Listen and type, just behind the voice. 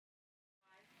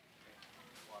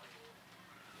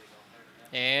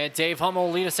And Dave Hummel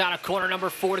will lead us out of corner number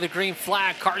 4 to the green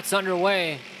flag. Kart's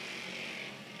underway.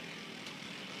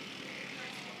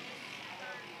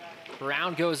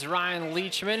 Round goes Ryan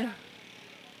Leachman.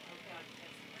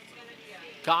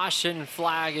 Caution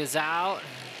flag is out.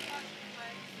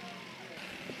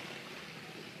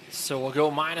 So we'll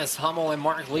go minus Hummel and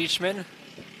Mark Leachman.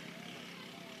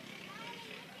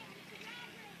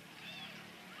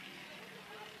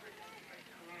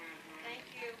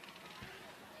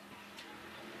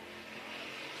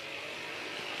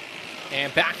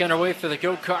 And back underway for the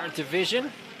go-kart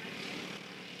division.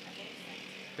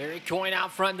 Barry Coyne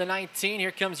out front in the 19.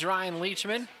 Here comes Ryan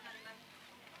Leachman.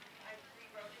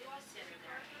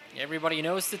 Everybody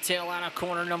knows the tail out of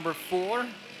corner number 4.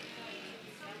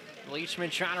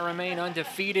 Leachman trying to remain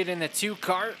undefeated in the 2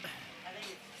 kart.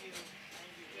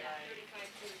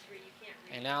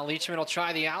 And now Leachman will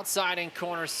try the outside in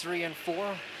corners 3 and 4.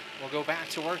 We'll go back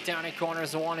to work down in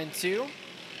corners 1 and 2.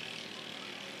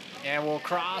 And we'll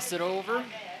cross it over.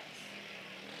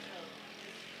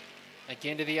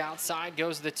 Again to the outside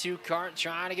goes the 2 kart,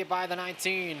 trying to get by the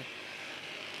 19.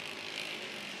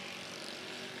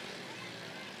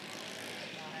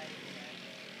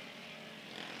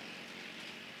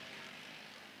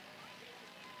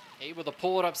 Able to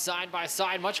pull it up side by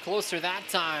side, much closer that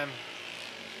time.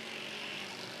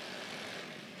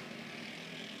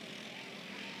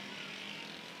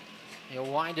 He'll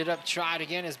wind it up, try it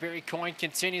again as Barry Coyne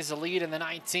continues to lead in the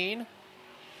 19.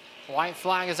 White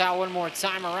flag is out one more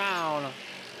time around.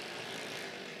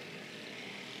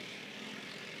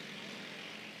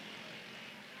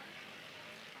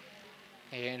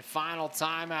 And final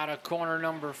time out of corner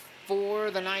number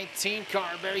 4, the 19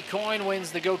 car. Barry Coyne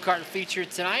wins the go-kart feature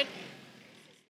tonight.